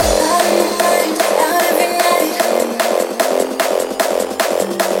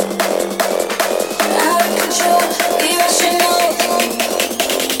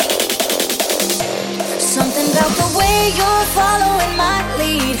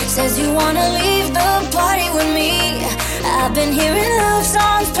wanna leave the party with me. I've been hearing love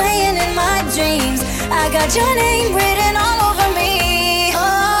songs playing in my dreams. I got your name written all over me.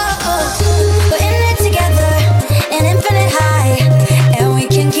 Oh, oh. We're in it together, an infinite high, and we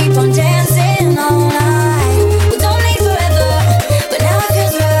can keep on dancing all night. We don't need forever, but now it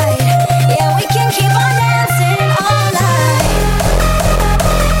feels right. Yeah, we can keep on dancing all night.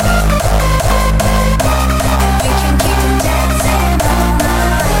 We can keep on dancing all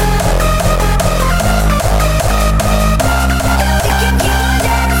night. Yeah, we can keep on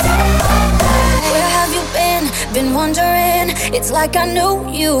dancing all night. Where have you been? Been wondering. It's like I knew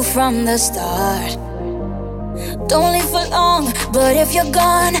you from the start. Don't leave for long, but if you're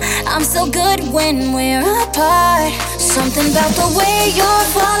gone, I'm still good when we're apart. Something about the way you're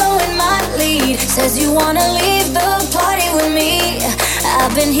following my lead says you wanna leave the party with me.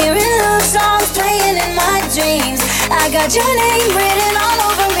 I've been hearing love songs playing in my dreams. I got your name written